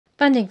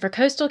Funding for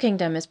Coastal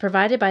Kingdom is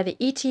provided by the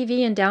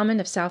ETV Endowment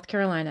of South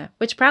Carolina,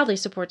 which proudly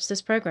supports this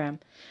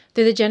program.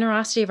 Through the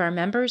generosity of our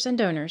members and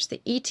donors,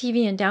 the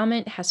ETV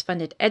Endowment has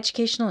funded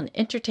educational and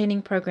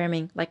entertaining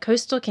programming like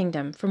Coastal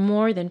Kingdom for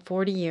more than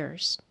 40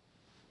 years.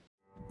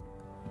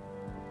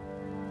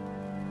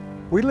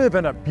 We live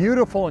in a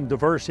beautiful and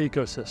diverse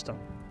ecosystem.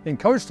 In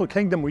Coastal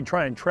Kingdom, we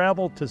try and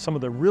travel to some of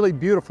the really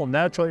beautiful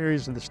natural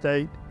areas of the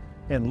state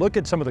and look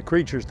at some of the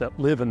creatures that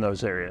live in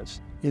those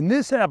areas. In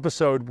this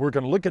episode, we're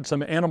going to look at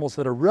some animals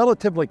that are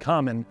relatively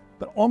common,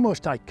 but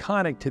almost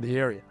iconic to the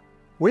area.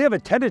 We have a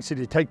tendency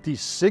to take these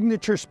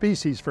signature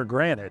species for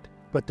granted,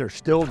 but they're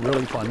still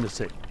really fun to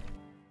see.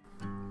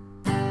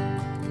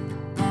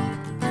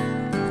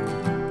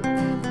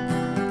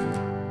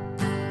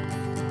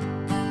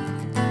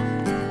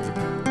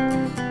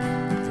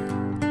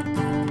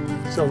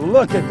 So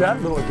look at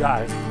that little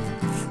guy.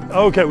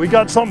 Okay, we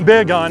got something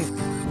big on.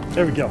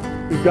 There we go.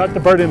 We've got the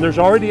bird in. There's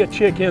already a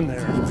chick in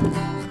there.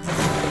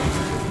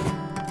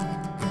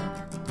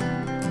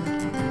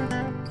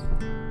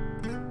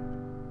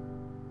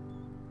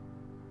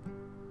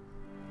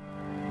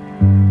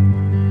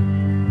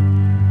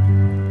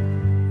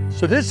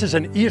 So this is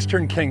an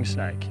eastern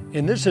kingsnake,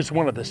 and this is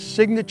one of the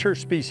signature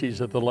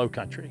species of the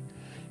Lowcountry.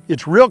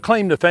 Its real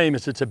claim to fame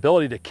is its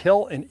ability to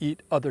kill and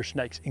eat other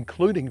snakes,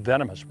 including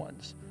venomous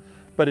ones.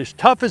 But as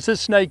tough as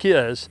this snake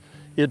is,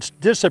 it's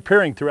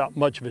disappearing throughout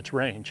much of its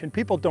range, and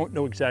people don't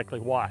know exactly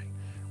why.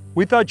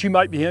 We thought you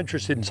might be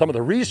interested in some of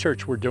the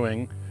research we're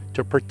doing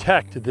to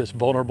protect this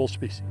vulnerable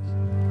species.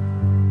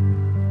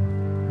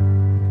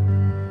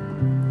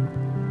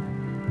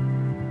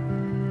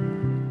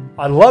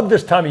 I love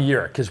this time of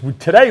year because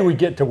today we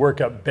get to work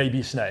up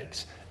baby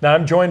snakes. Now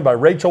I'm joined by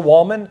Rachel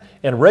Wallman,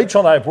 and Rachel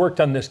and I have worked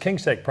on this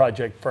Kingsnake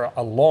project for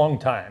a long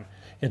time.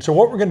 And so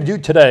what we're going to do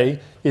today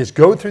is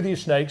go through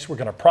these snakes. We're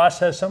going to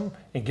process them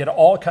and get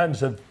all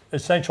kinds of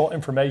essential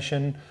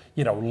information,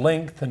 you know,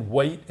 length and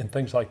weight and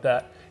things like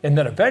that. And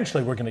then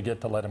eventually we're going to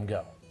get to let them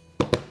go.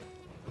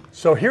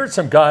 So here's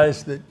some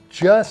guys that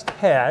just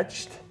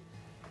hatched.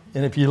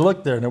 And if you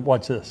look there, and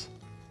watch this.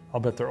 I'll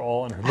bet they're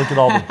all in there. Look at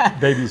all the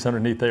babies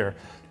underneath there.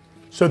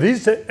 So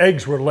these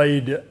eggs were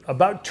laid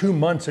about 2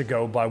 months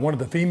ago by one of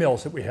the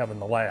females that we have in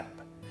the lab.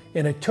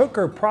 And it took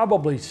her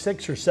probably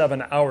 6 or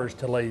 7 hours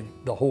to lay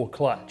the whole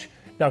clutch.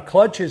 Now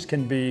clutches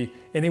can be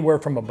anywhere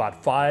from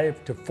about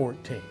 5 to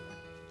 14.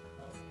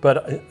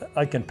 But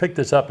I can pick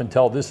this up and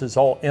tell this is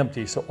all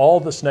empty. So all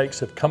the snakes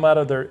have come out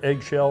of their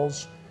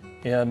eggshells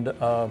and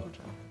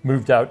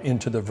moved out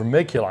into the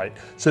vermiculite.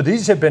 So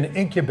these have been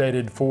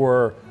incubated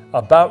for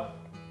about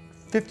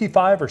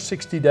 55 or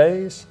 60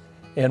 days.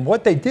 And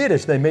what they did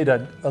is they made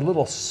a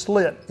little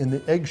slit in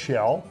the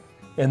eggshell.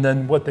 And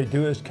then what they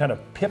do is kind of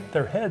pip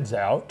their heads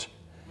out.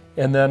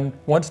 And then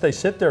once they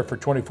sit there for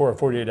 24 or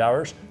 48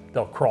 hours,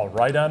 they'll crawl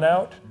right on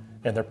out.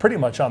 And they're pretty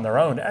much on their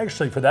own.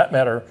 Actually, for that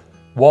matter,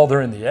 while they're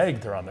in the egg,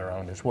 they're on their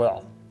own as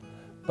well.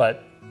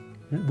 But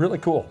really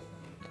cool.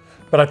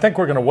 But I think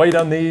we're going to wait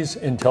on these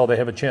until they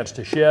have a chance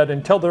to shed,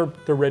 until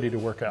they're ready to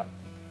work out.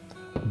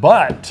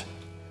 But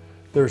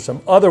there's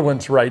some other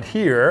ones right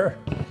here.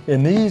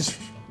 And these,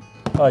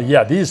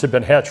 these have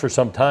been hatched for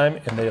some time,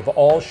 and they have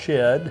all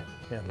shed.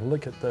 And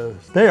look at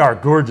those. They are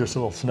gorgeous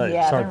little snakes,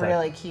 aren't they? Yeah, they're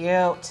really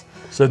cute.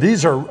 So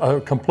these are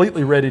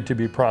completely ready to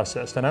be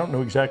processed. And I don't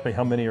know exactly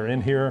how many are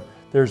in here.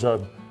 There's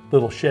a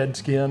little shed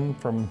skin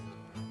from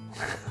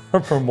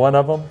from one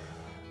of them.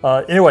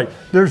 Anyway,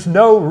 there's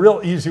no real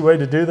easy way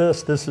to do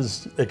this. This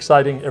is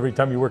exciting every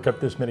time you work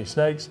up this many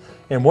snakes.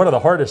 And one of the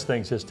hardest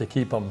things is to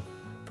keep them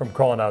from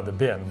crawling out of the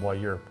bin while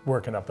you're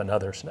working up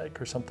another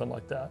snake or something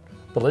like that.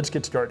 But let's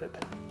get started.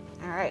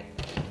 All right.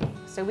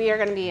 So we are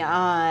going to be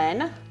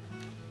on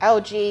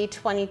LG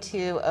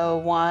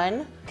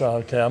 2201.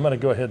 Okay, I'm going to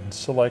go ahead and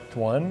select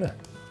one.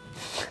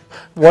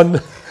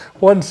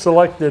 One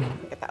selected.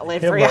 Get that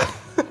lid for you.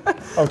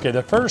 Okay,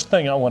 the first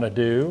thing I want to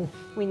do.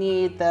 We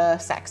need the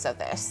sex of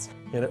this.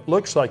 And it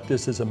looks like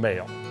this is a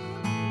male.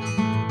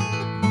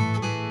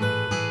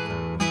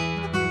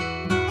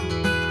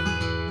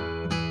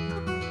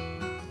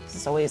 This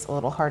is always a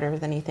little harder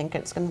than you think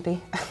it's going to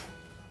be.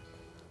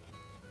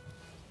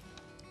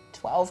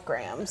 12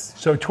 grams.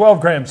 So 12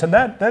 grams, and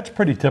that's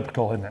pretty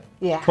typical, isn't it?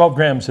 Yeah. 12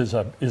 grams is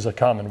a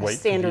common weight.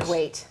 Standard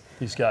weight.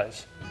 These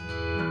guys.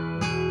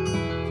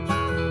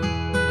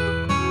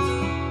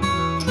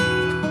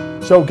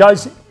 So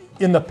guys,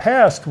 in the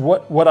past,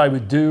 what I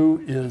would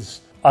do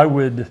is I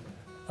would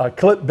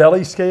clip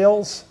belly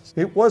scales.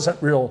 It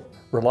wasn't real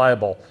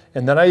reliable.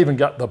 And then I even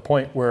got to the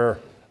point where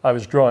I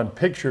was drawing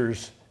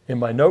pictures in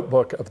my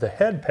notebook of the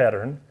head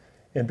pattern,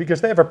 and because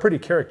they have a pretty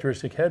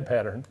characteristic head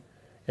pattern.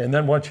 And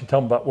then why don't you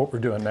tell them about what we're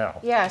doing now?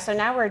 Yeah, so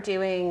now we're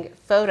doing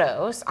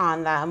photos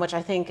on them, which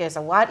I think is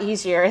a lot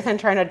easier than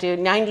trying to do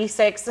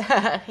 96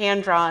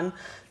 hand-drawn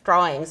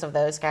drawings of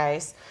those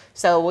guys.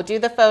 So we'll do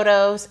the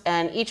photos,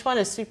 and each one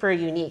is super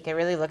unique. It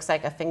really looks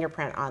like a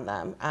fingerprint on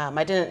them.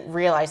 I didn't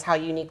realize how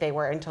unique they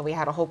were until we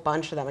had a whole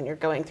bunch of them, and you're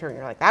going through and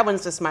you're like, that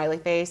one's a smiley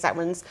face, that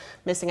one's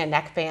missing a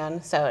neck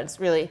band. So it's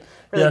really,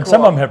 really and cool.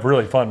 Some of them have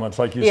really fun ones,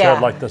 like you said,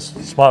 like the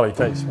smiley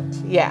face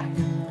ones. Yeah.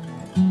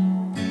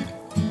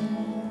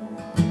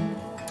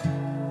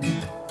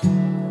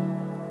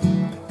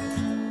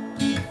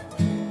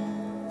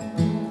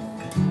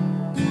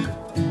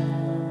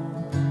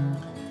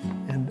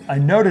 I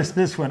noticed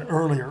this one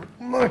earlier.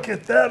 Look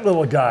at that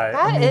little guy.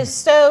 That is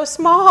so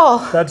small.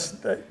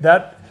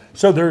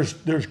 So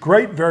there's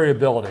great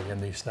variability in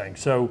these things.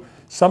 So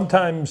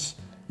sometimes,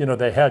 you know,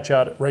 they hatch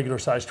out at regular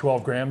size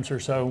 12 grams or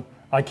so.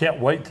 I can't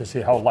wait to see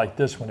how light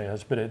this one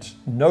is, but it's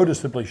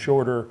noticeably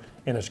shorter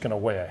and it's going to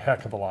weigh a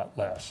heck of a lot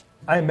less.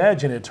 I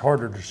imagine it's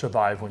harder to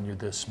survive when you're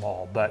this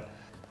small, but.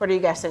 What are you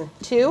guessing,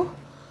 2?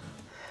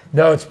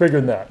 No, it's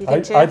bigger than that. You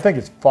think 2? I think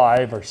it's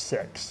 5 or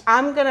 6.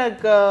 I'm gonna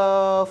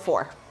go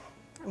 4.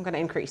 I'm gonna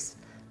increase.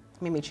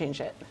 Made me change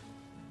it.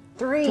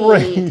 3.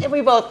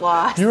 We both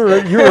lost. You were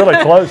really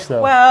close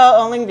though. Well,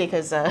 only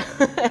because.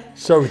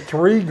 So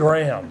 3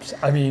 grams.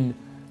 I mean,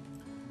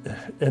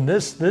 and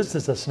this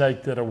is a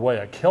snake that'll weigh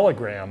a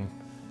kilogram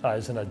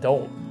as an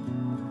adult.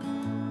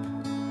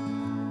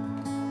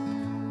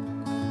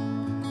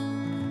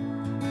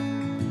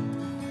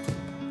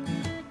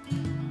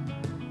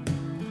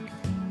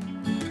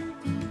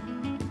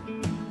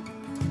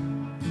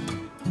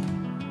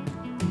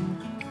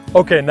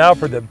 Okay, now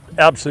for the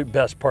absolute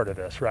best part of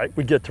this, right?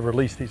 We get to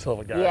release these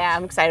little guys. Yeah,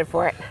 I'm excited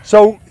for it.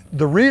 So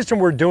the reason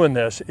we're doing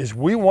this is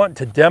we want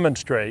to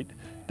demonstrate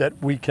that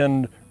we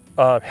can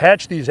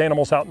hatch these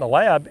animals out in the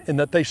lab and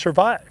that they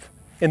survive.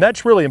 And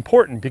that's really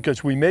important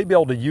because we may be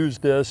able to use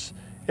this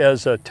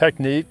as a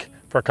technique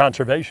for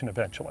conservation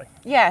eventually.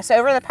 Yeah, so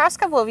over the past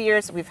couple of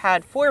years, we've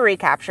had 4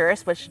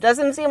 recaptures, which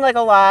doesn't seem like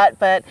a lot,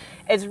 but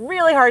it's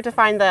really hard to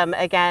find them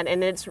again,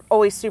 and it's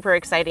always super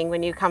exciting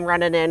when you come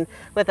running in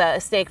with a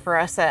snake for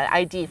us to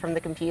ID from the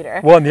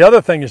computer. Well, and the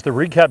other thing is the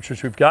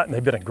recaptures we've gotten,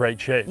 they've been in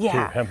great shape too,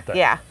 haven't they?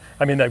 Yeah.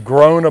 I mean, they've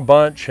grown a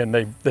bunch and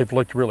they've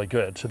looked really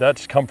good, so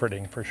that's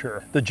comforting for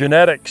sure. The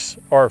genetics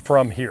are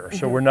from here,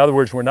 so in other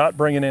words, we're not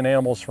bringing in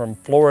animals from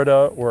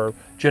Florida or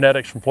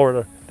genetics from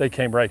Florida. They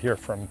came right here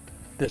from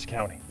this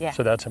county,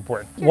 so that's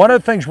important. One of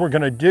the things we're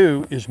going to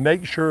do is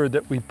make sure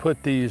that we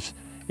put these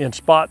in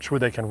spots where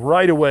they can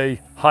right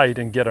away hide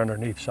and get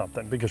underneath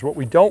something, because what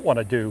we don't want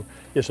to do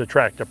is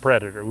attract a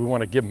predator. We want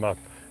to give them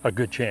a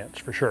good chance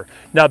for sure.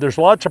 Now, there's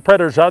lots of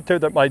predators out there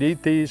that might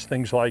eat these,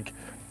 things like,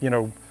 you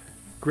know,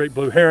 great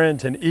blue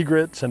herons and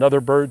egrets and other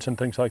birds and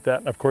things like that,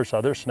 and of course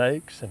other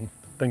snakes and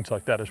things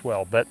like that as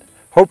well. But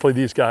hopefully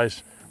these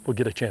guys will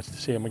get a chance to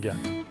see them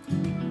again.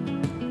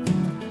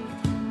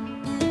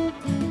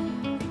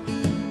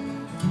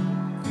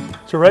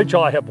 So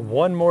Rachel, I have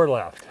one more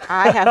left.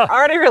 I have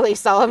already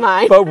released all of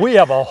mine. But we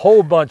have a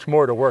whole bunch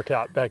more to work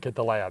out back at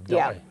the lab,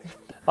 don't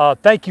we?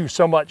 Thank you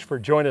so much for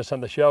joining us on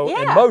the show,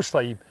 and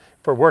mostly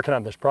for working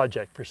on this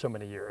project for so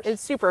many years.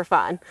 It's super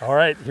fun. All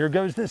right, here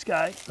goes this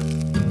guy.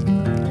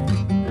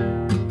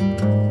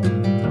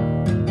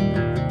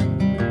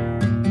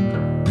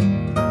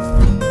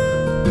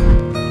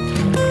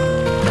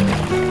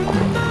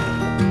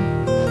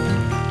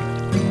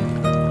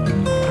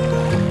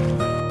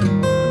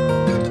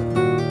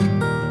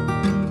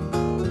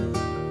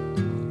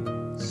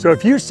 So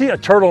if you see a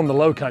turtle in the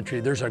low country,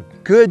 there's a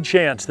good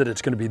chance that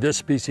it's going to be this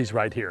species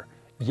right here,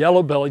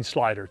 yellow-bellied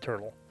slider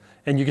turtle.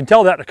 And you can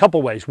tell that in a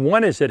couple ways.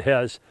 One is it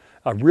has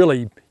a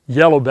really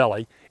yellow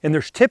belly, and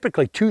there's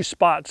typically 2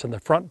 spots in the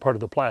front part of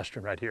the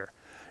plastron right here.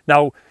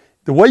 Now,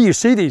 the way you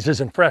see these is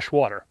in fresh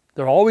water.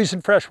 They're always in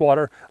fresh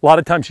water. A lot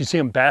of times you see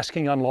them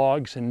basking on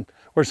logs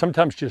or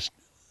sometimes just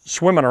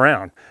swimming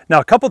around. Now,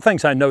 a couple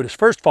things I noticed.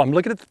 First of all, I'm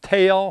looking at the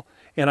tail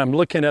and I'm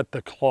looking at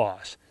the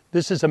claws.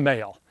 This is a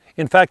male.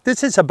 In fact,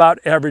 this is about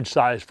average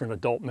size for an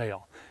adult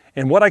male.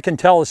 And what I can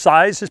tell is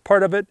size is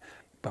part of it,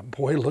 but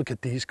boy, look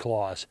at these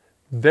claws.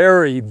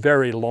 Very,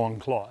 very long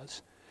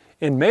claws.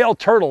 And male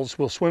turtles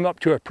will swim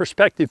up to a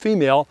prospective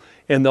female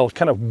and they'll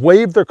kind of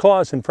wave their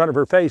claws in front of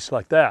her face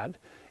like that.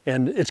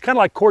 And it's kind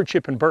of like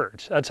courtship in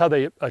birds. That's how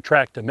they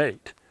attract a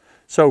mate.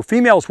 So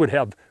females would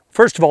have,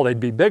 first of all, they'd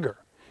be bigger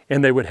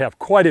and they would have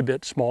quite a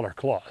bit smaller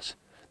claws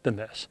than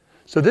this.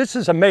 So this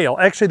is a male.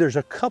 Actually, there's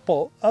a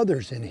couple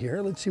others in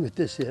here. Let's see what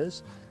this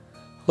is.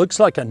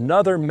 Looks like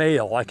another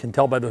male, I can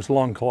tell by those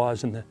long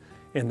claws in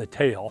the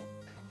tail.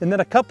 And then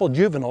a couple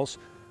juveniles.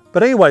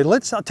 But anyway, I'll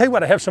tell you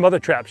what, I have some other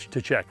traps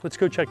to check. Let's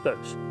go check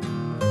those.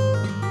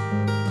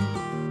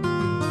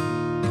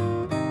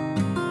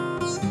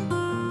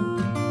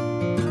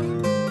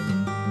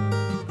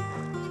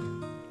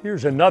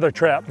 Here's another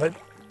trap, but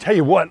tell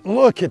you what,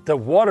 look at the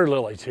water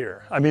lilies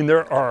here. I mean,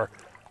 there are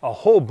a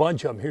whole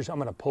bunch of them. I'm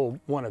gonna pull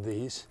one of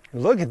these.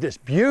 Look at this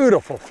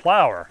beautiful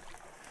flower.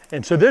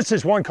 And so this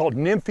is one called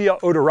Nymphia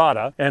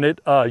odorata, and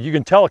you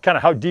can tell kind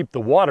of how deep the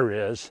water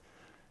is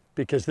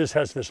because this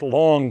has this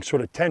long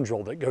sort of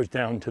tendril that goes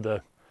down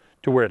to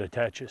where it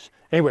attaches.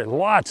 Anyway,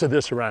 lots of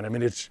this around. I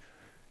mean, it's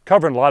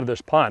covering a lot of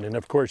this pond. And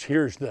of course,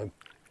 here's the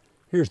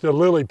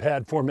lily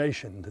pad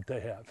formation that they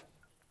have.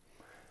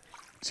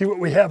 See what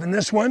we have in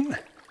this one?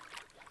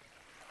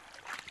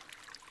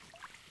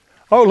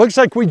 Oh, it looks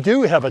like we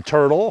do have a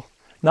turtle.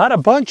 Not a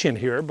bunch in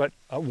here, but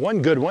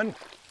one good one.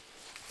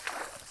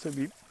 So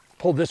we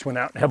pull this one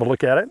out and have a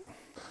look at it.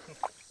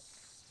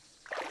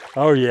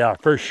 Oh yeah,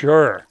 for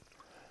sure.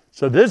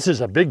 So this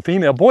is a big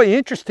female. Boy,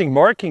 interesting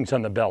markings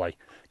on the belly.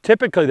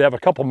 Typically they have a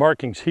couple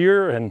markings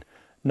here and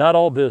not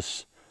all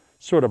this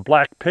sort of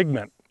black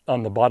pigment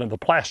on the bottom, the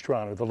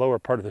plastron or the lower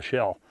part of the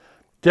shell.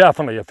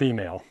 Definitely a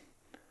female.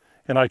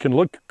 And I can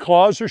look,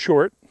 claws are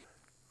short,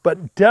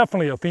 but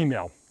definitely a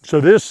female.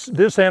 So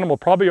this animal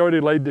probably already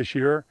laid this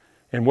year,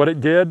 and what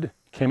it did,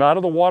 came out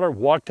of the water,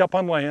 walked up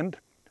on land,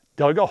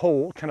 dug a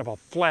hole, kind of a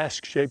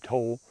flask-shaped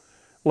hole,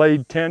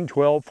 laid 10,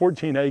 12,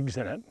 14 eggs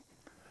in it,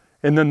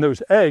 and then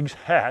those eggs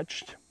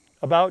hatched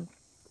about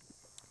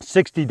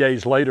 60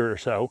 days later or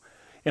so,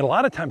 and a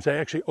lot of times they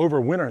actually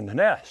overwinter in the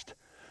nest.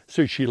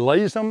 So she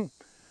lays them,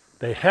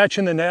 they hatch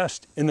in the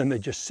nest, and then they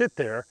just sit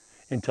there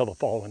until the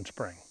fall and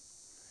spring.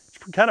 It's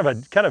kind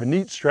of a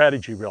neat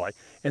strategy, really.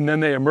 And then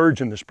they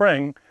emerge in the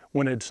spring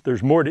when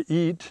there's more to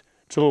eat,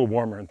 it's a little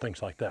warmer and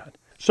things like that.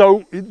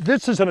 So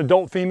this is an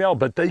adult female,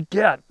 but they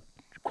get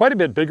quite a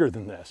bit bigger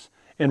than this.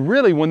 And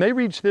really, when they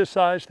reach this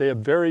size, they have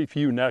very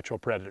few natural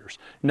predators.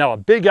 Now, a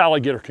big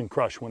alligator can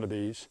crush one of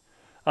these,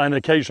 and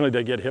occasionally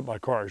they get hit by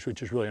cars,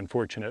 which is really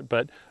unfortunate,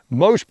 but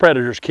most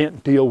predators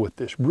can't deal with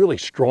this really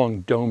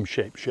strong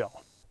dome-shaped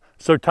shell.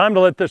 So time to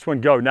let this one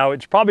go. Now,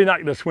 it's probably not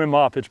gonna swim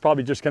off, it's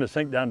probably just gonna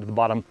sink down to the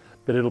bottom,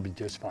 but it'll be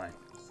just fine.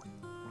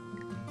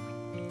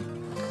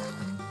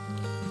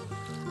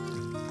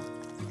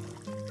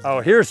 Oh,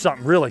 here's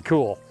something really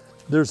cool.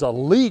 There's a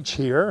leech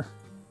here.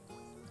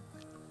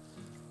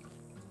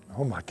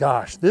 Oh my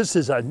gosh, this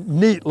is a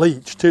neat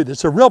leech too. This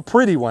is a real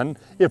pretty one,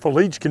 if a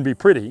leech can be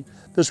pretty.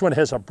 This one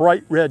has a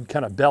bright red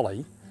kind of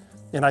belly.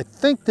 And I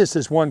think this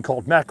is one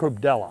called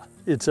Macrobdella.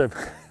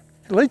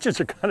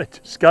 Leeches are kind of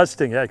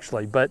disgusting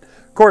actually, but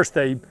of course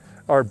they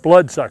are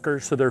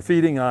bloodsuckers, so they're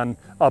feeding on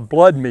a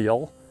blood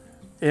meal.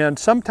 And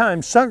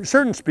sometimes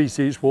certain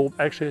species will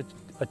actually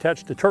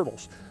attach to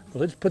turtles. So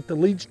let's put the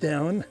leech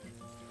down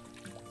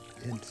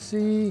and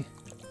see.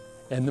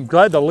 And I'm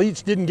glad the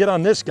leech didn't get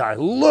on this guy.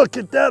 Look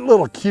at that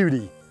little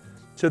cutie.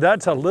 So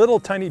that's a little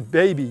tiny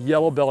baby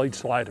yellow-bellied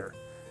slider.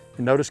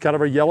 You notice kind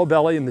of a yellow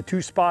belly in the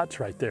two spots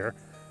right there.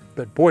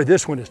 But boy,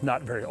 this one is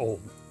not very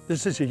old.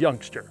 This is a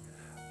youngster.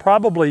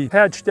 Probably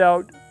hatched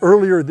out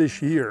earlier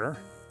this year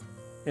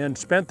and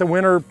spent the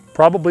winter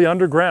probably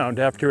underground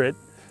after it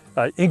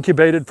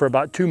incubated for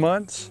about 2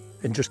 months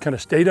and just kind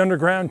of stayed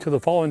underground till the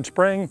fall and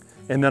spring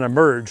and then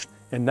emerged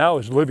and now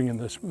is living in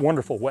this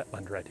wonderful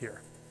wetland right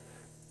here.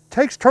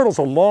 Takes turtles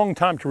a long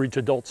time to reach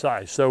adult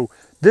size. So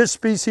this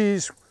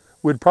species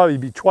would probably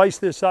be twice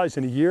this size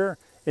in a year,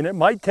 and it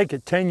might take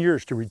it 10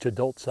 years to reach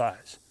adult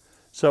size.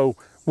 So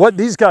what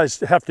these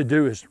guys have to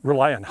do is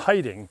rely on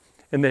hiding,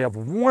 and they have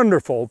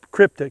wonderful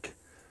cryptic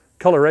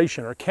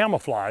coloration or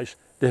camouflage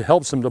that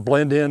helps them to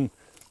blend in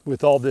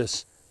with all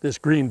this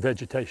green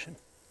vegetation.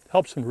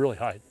 Helps them really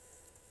hide.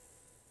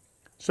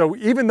 So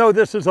even though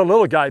this is a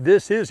little guy,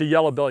 this is a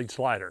yellow-bellied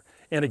slider.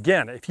 And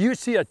again, if you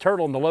see a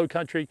turtle in the low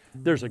country,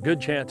 there's a good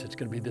chance it's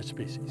going to be this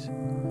species.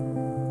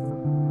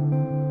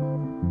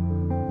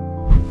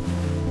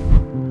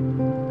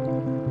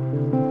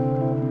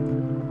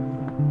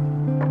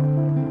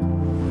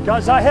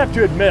 Guys, I have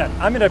to admit,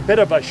 I'm in a bit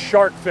of a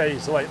shark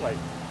phase lately.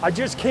 I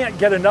just can't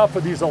get enough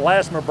of these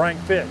elasmobranch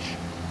fish.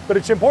 But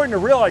it's important to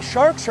realize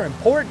sharks are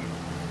important.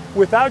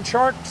 Without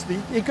sharks, the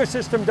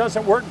ecosystem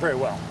doesn't work very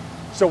well.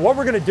 So what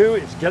we're going to do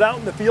is get out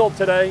in the field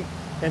today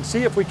and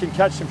see if we can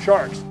catch some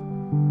sharks.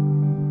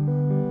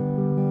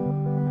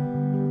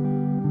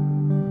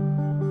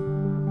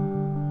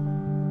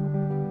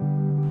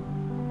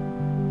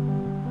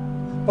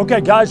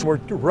 Okay guys, we're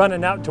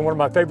running out to one of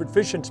my favorite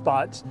fishing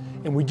spots,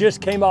 and we just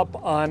came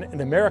up on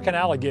an American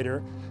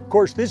alligator. Of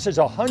course, this is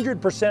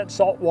 100%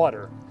 salt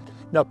water.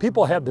 Now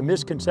people have the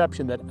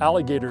misconception that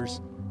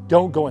alligators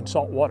don't go in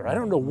salt water. I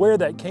don't know where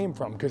that came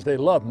from because they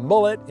love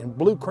mullet and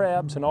blue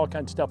crabs and all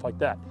kinds of stuff like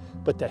that.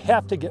 But they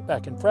have to get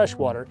back in fresh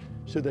water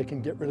so they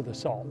can get rid of the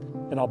salt.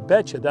 And I'll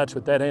bet you that's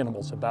what that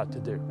animal's about to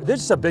do.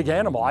 This is a big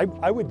animal.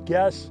 I would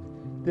guess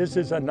this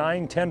is a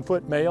 9-10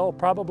 foot male,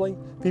 probably.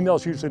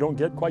 Females usually don't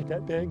get quite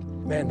that big.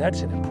 Man,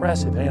 that's an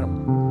impressive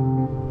animal.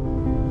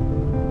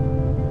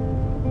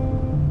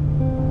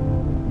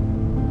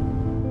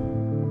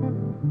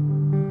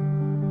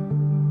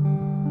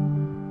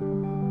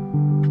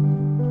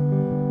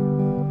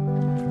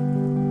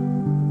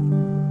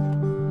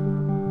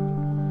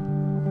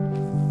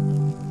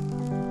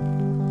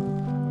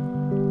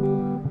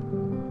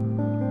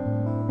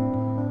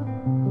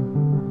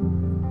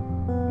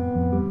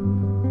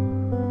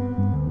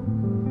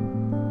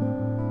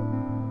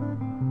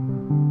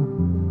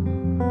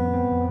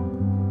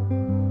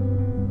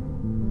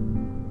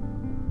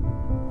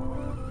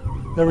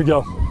 There we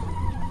go.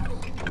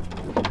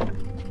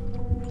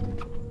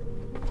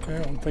 I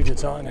don't think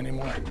it's on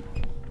anymore.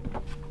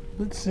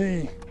 Let's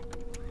see.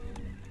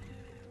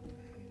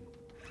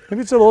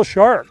 Maybe it's a little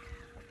shark.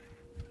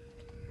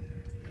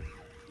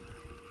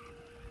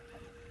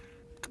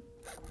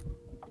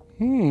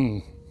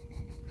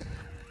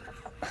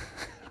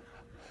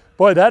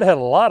 Boy, that had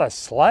a lot of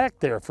slack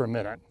there for a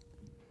minute.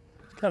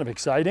 Kind of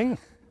exciting.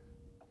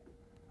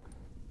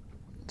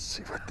 Let's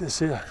see what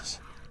this is.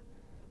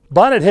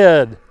 Bonnet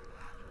head.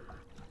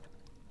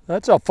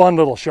 That's a fun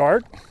little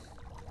shark.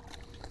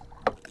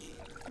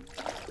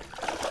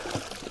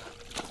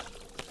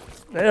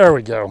 There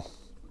we go.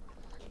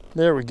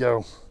 There we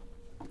go.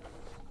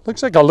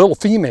 Looks like a little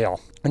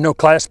female and no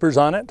claspers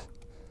on it.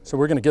 So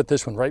we're gonna get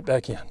this one right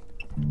back in.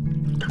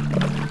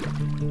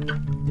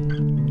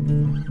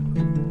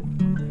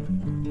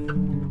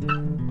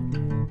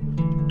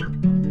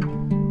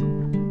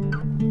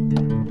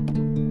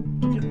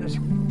 Get this,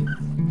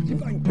 see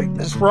if I can pick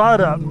this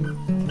rod up.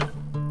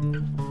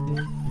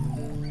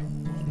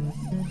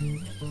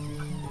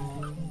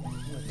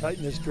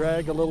 Tighten this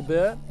drag a little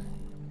bit.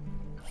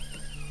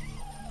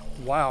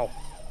 Wow.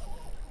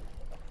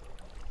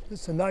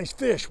 This is a nice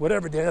fish,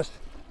 whatever it is.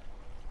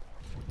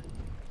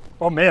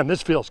 Oh man,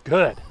 this feels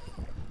good.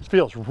 This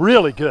feels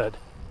really good.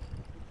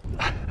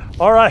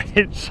 All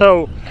right,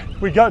 so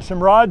we got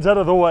some rods out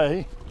of the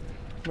way.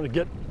 I'm gonna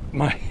get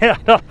my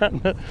hat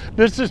on.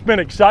 This has been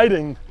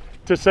exciting,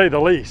 to say the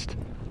least.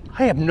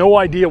 I have no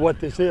idea what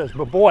this is,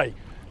 but boy,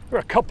 there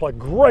are a couple of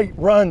great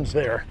runs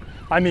there.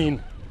 I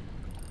mean,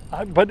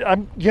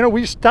 you know,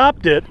 we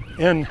stopped it,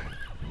 and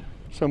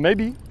so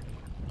maybe,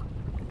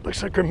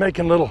 looks like we're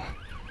making a little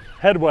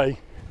headway.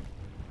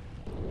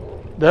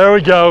 There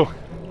we go.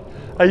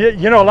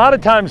 You know, a lot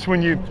of times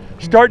when you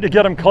start to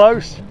get them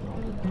close,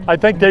 I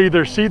think they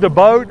either see the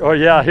boat or,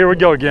 yeah, here we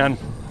go again.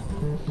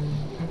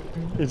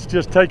 It's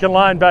just taking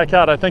line back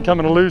out. I think I'm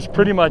gonna lose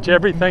pretty much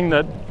everything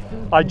that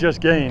I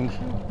just gained.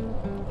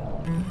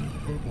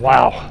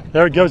 Wow,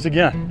 there it goes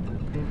again.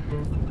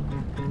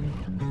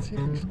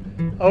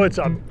 Oh, it's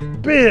a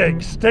big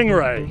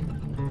stingray.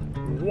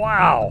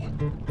 Wow.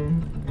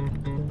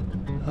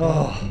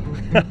 Oh,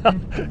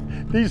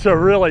 these are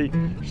really,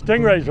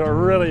 stingrays are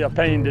really a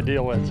pain to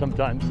deal with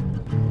sometimes.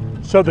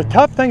 So the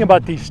tough thing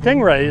about these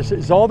stingrays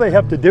is all they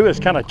have to do is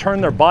kind of turn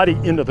their body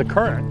into the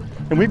current.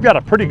 And we've got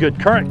a pretty good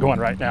current going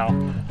right now.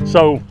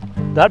 So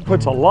that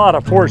puts a lot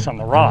of force on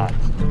the rods.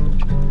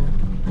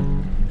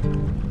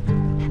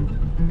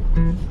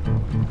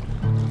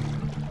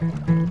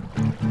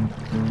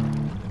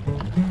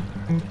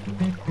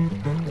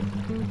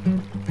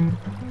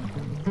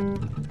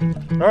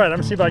 All right, I'm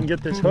gonna see if I can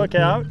get this hook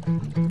out.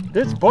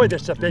 Boy,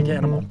 this is a big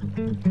animal.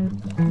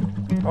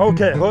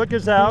 Okay, hook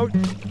is out.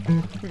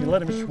 We can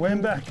let him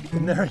swim back,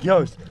 and there he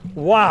goes.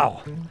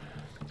 Wow,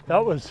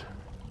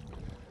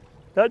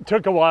 that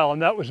took a while,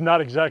 and that was not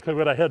exactly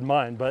what I had in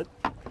mind, but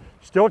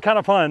still kind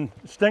of fun.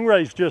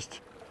 Stingrays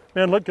just,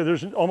 man, look,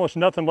 there's almost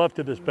nothing left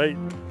of this bait.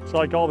 It's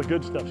like all the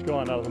good stuff's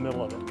gone out of the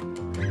middle of it.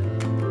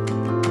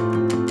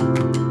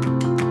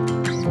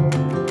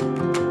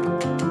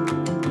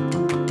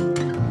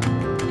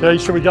 Okay,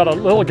 so we got a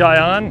little guy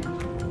on.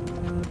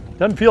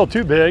 Doesn't feel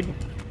too big.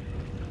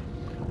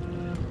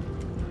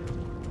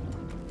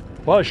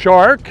 Well, a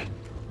shark.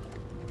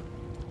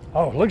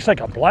 Oh, looks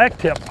like a black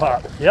tip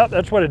pup. Yep,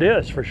 that's what it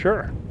is for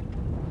sure.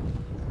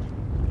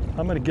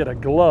 I'm gonna get a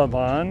glove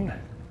on.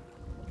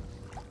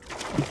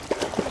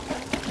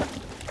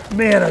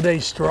 Man, are they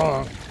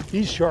strong.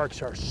 These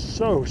sharks are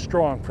so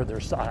strong for their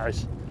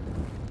size.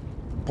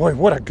 Boy,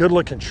 what a good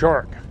looking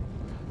shark.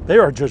 They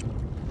are just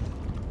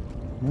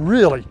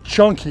really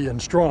chunky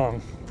and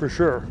strong for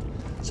sure.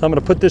 So I'm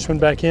gonna put this one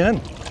back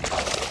in.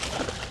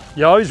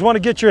 You always wanna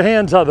get your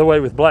hands out of the way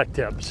with black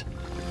tips.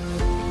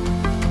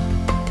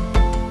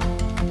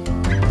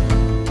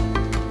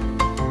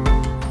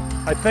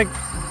 I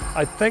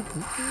think,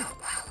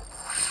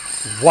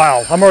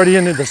 wow, I'm already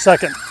into the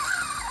second.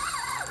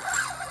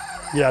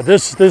 Yeah,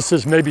 this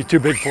is maybe too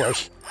big for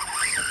us.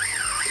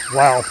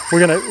 Wow,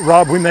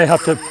 Rob, we may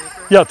have to,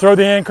 yeah, throw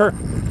the anchor.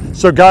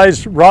 So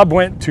guys, Rob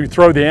went to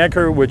throw the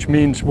anchor, which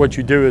means what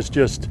you do is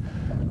just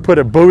put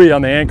a buoy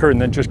on the anchor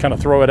and then just kind of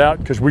throw it out,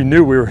 because we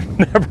knew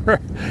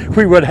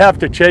we would have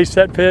to chase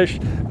that fish,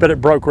 but it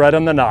broke right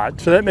on the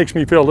knot. So that makes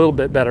me feel a little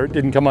bit better. It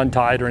didn't come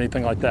untied or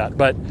anything like that,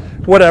 but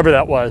whatever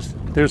that was,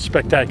 it was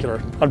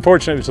spectacular.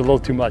 Unfortunately, it was a little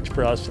too much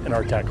for us in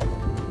our tackle.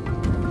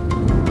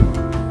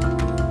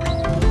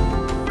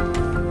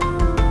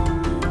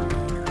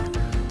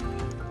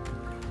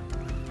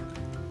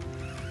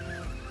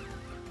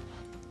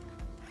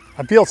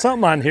 I feel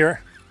something on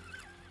here.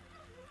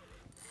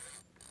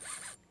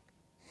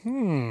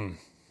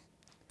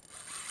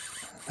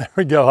 There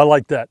we go. I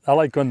like that. I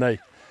like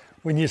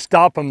when you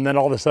stop them, then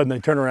all of a sudden they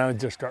turn around and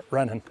just start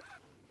running.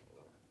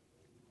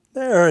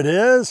 There it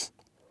is.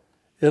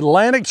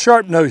 Atlantic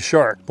sharp-nosed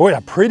shark. Boy,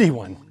 a pretty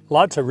one.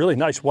 Lots of really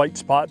nice white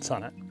spots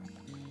on it.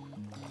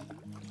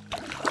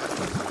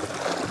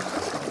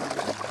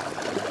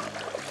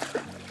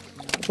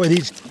 Boy,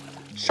 these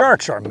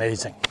sharks are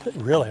amazing. They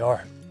really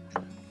are.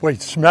 Boy, he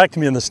smacked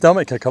me in the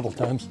stomach a couple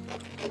times.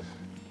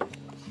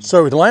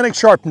 So Atlantic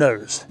sharp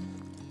nose.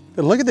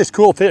 But look at this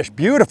cool fish,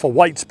 beautiful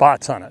white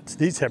spots on it.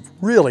 These have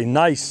really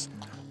nice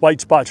white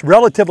spots,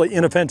 relatively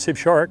inoffensive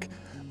shark,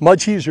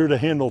 much easier to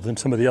handle than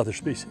some of the other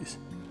species.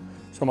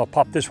 So I'm gonna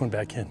pop this one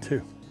back in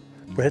too.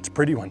 But it's a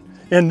pretty one.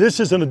 And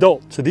this is an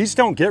adult, so these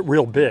don't get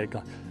real big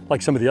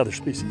like some of the other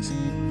species.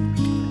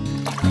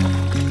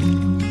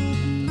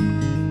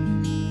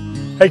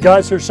 Hey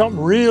guys, there's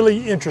something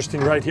really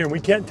interesting right here, and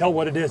we can't tell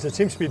what it is. It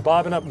seems to be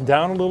bobbing up and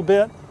down a little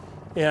bit.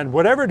 And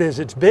whatever it is,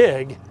 it's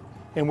big,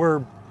 and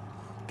we're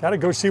gotta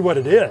go see what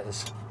it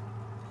is.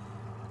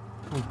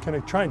 I'm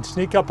gonna try and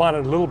sneak up on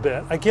it a little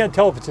bit. I can't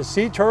tell if it's a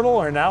sea turtle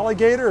or an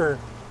alligator or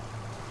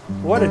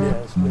what it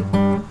is.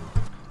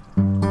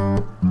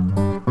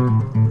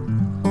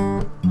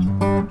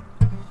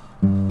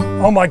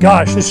 Oh my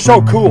gosh, this is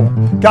so cool.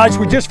 Guys,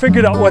 we just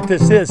figured out what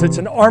this is. It's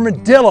an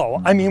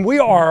armadillo. I mean, we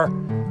are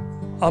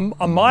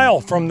a mile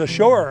from the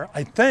shore,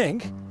 I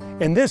think,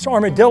 and this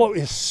armadillo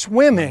is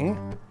swimming,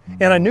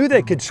 and I knew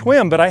they could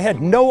swim, but I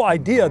had no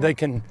idea they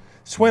can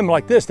swim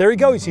like this. There he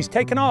goes, he's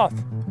taking off.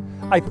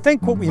 I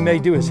think what we may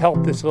do is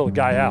help this little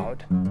guy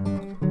out.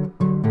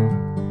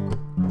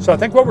 So I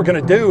think what we're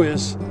gonna do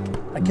is,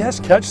 I guess,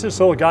 catch this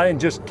little guy and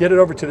just get it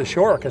over to the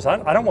shore, because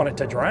I don't want it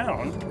to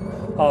drown.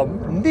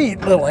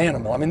 Neat little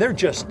animal. I mean, they're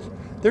just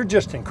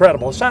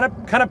incredible. It's kind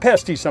of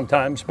pesty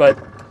sometimes, but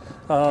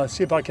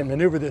see if I can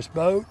maneuver this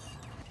boat.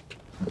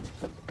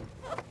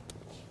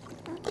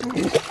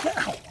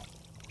 Ow.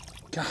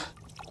 God,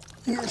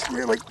 he is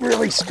really,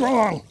 really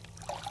strong.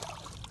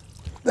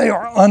 They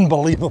are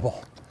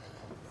unbelievable.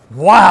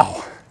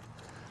 Wow.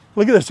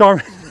 Look at this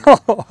arm.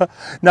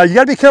 Now you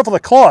gotta be careful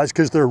of the claws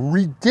because they're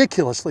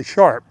ridiculously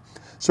sharp.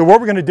 So what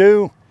we're gonna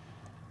do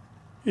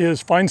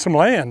is find some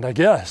land, I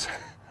guess,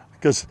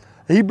 because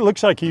he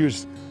looks like he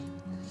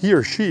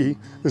or she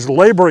is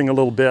laboring a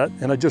little bit,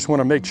 and I just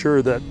wanna make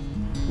sure that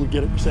we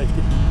get it to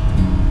safety.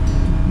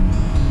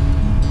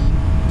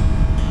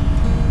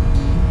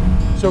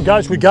 So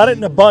guys, we got it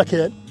in a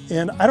bucket,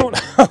 and I don't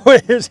know,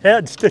 his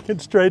head's sticking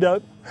straight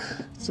up.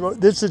 So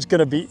this is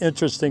gonna be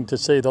interesting to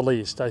say the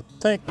least. I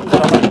think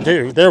what I'm gonna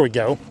do, there we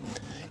go,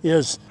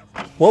 is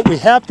what we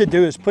have to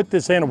do is put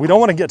this in. We don't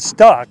wanna get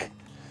stuck.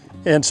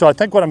 And so I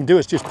think what I'm gonna do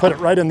is just put it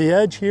right on the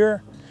edge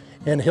here,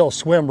 and he'll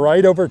swim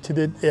right over to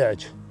the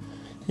edge.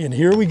 And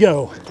here we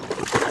go.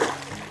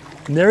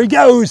 And there he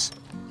goes.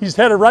 He's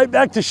headed right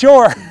back to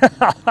shore.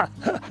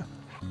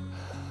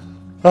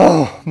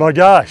 Oh my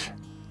gosh.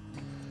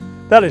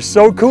 That is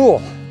so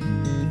cool.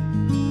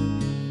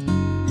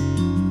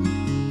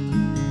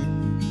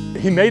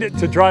 He made it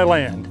to dry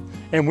land,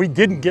 and we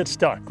didn't get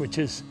stuck, which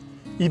is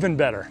even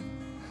better.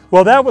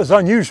 Well, that was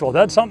unusual.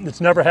 That's something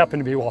that's never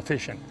happened to me while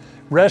fishing.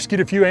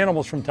 Rescued a few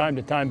animals from time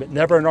to time, but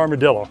never an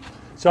armadillo.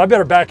 So I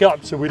better back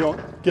up so we don't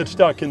get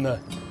stuck in the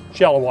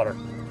shallow water.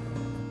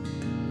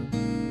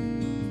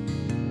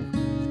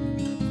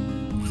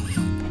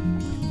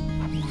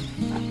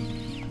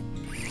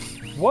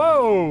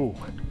 Whoa!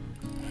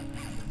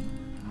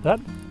 That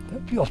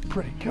feels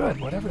pretty good,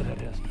 whatever that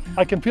is.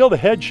 I can feel the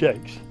head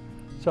shakes.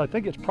 So I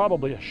think it's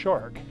probably a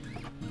shark,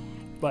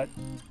 but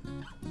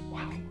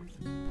wow.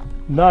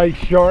 Nice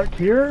shark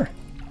here.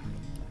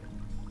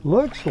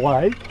 Looks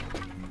like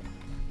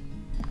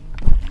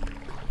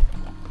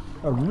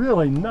a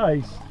really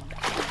nice,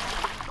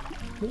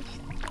 I'm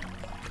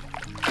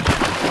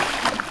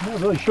not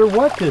really sure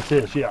what this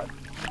is yet.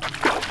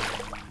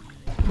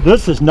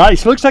 This is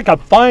nice, looks like a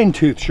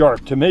fine-tooth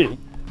shark to me.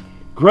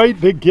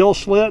 Great big gill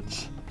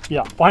slits.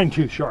 Yeah,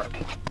 fine-tooth shark.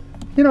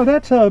 You know,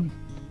 that's a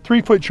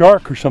 3-foot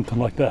shark or something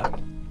like that.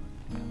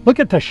 Look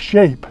at the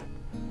shape.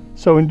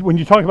 So when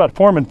you talk about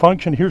form and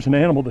function, here's an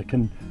animal that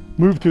can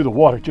move through the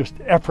water just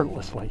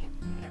effortlessly.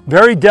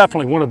 Very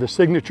definitely one of the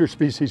signature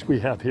species we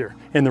have here.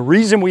 And the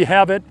reason we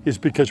have it is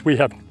because we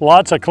have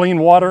lots of clean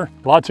water,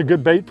 lots of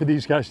good bait for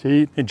these guys to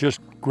eat, and just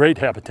great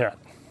habitat.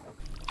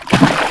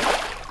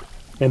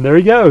 And there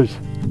he goes.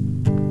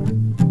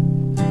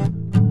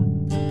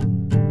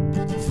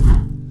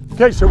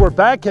 Okay, so we're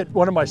back at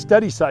one of my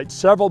study sites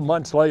several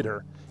months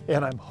later,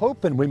 and I'm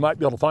hoping we might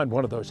be able to find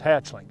one of those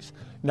hatchlings.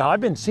 Now,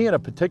 I've been seeing a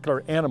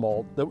particular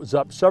animal that was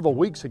up several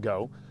weeks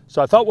ago,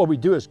 so I thought what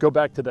we'd do is go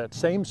back to that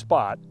same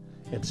spot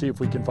and see if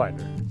we can find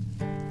her.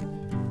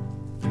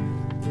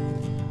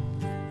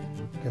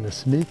 I'm gonna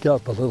sneak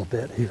up a little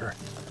bit here.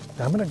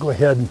 Now, I'm gonna go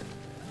ahead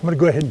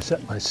and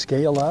set my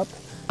scale up,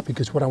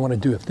 because what I wanna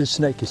do, if this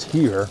snake is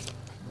here,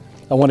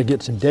 I wanna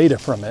get some data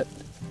from it.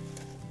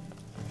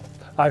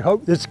 I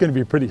hope this is gonna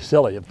be pretty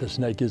silly if the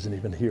snake isn't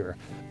even here,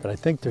 but I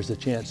think there's a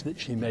chance that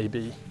she may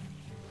be.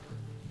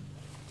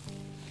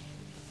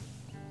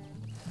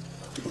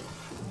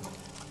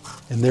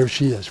 And there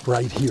she is,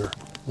 right here.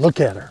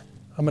 Look at her.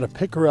 I'm gonna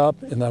pick her up,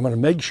 and I'm gonna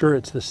make sure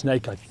it's the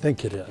snake I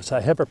think it is.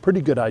 I have a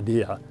pretty good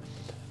idea.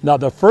 Now,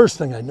 the first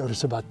thing I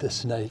notice about this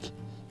snake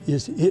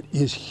is it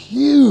is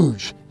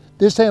huge.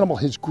 This animal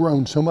has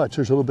grown so much.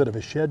 There's a little bit of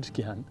a shed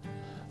skin,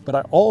 but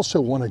I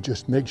also wanna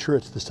just make sure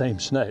it's the same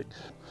snake.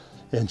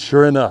 And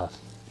sure enough,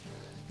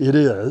 it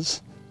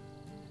is.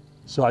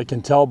 So I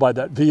can tell by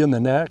that V in the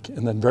neck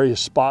and then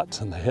various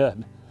spots on the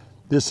head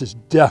This is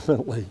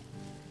definitely,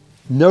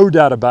 no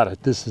doubt about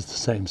it, this is the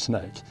same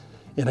snake.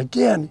 And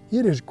again,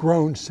 it has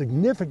grown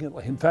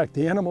significantly. In fact,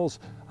 the animals,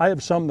 I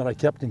have some that I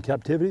kept in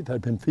captivity that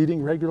I've been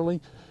feeding regularly,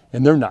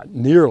 and they're not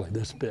nearly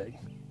this big.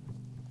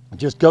 It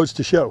just goes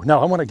to show. Now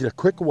I want to get a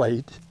quick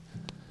weight,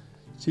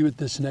 see what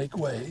this snake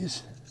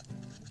weighs.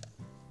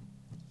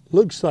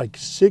 Looks like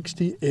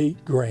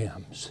 68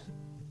 grams.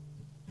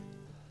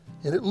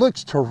 And it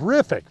looks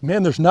terrific.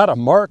 Man, there's not a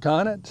mark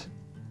on it.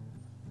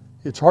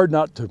 It's hard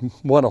not to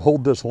want to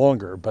hold this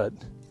longer, but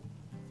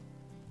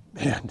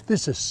man,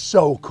 this is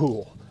so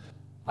cool.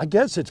 I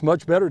guess it's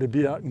much better to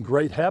be out in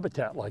great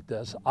habitat like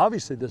this.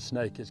 Obviously, this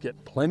snake is getting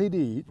plenty to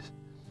eat,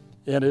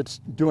 and it's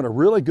doing a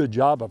really good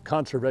job of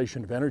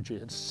conservation of energy.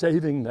 It's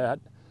saving that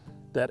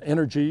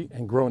energy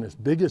and growing as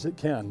big as it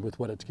can with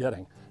what it's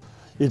getting.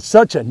 It's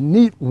such a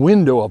neat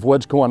window of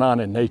what's going on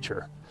in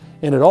nature.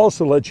 And it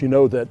also lets you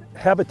know that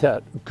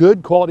habitat,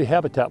 good quality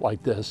habitat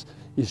like this,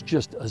 is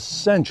just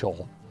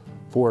essential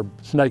for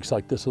snakes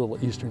like this little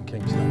eastern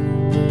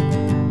kingsnake.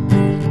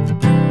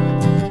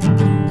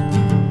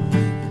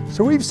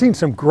 So we've seen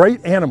some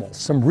great animals,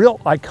 some real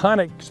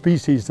iconic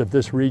species of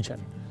this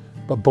region.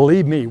 But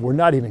believe me, we're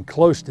not even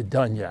close to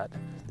done yet.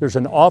 There's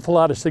an awful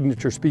lot of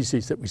signature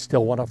species that we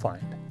still want to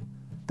find.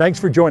 Thanks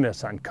for joining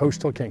us on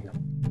Coastal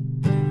Kingdom.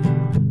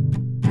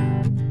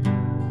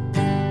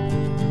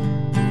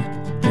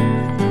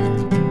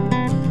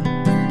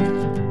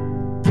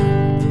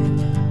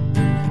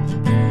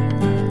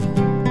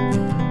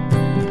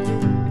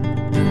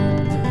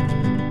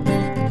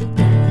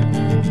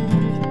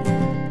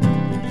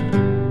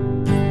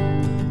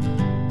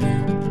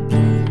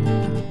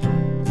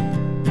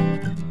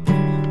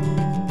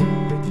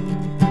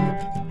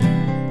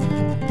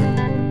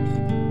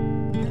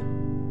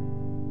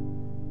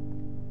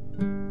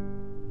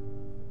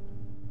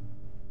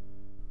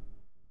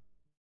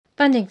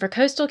 Funding for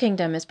Coastal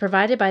Kingdom is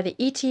provided by the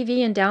ETV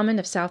Endowment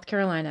of South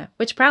Carolina,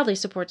 which proudly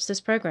supports this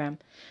program.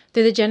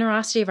 Through the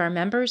generosity of our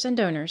members and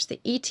donors, the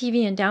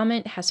ETV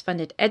Endowment has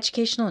funded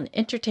educational and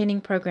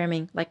entertaining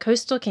programming like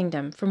Coastal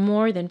Kingdom for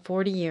more than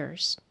 40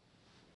 years.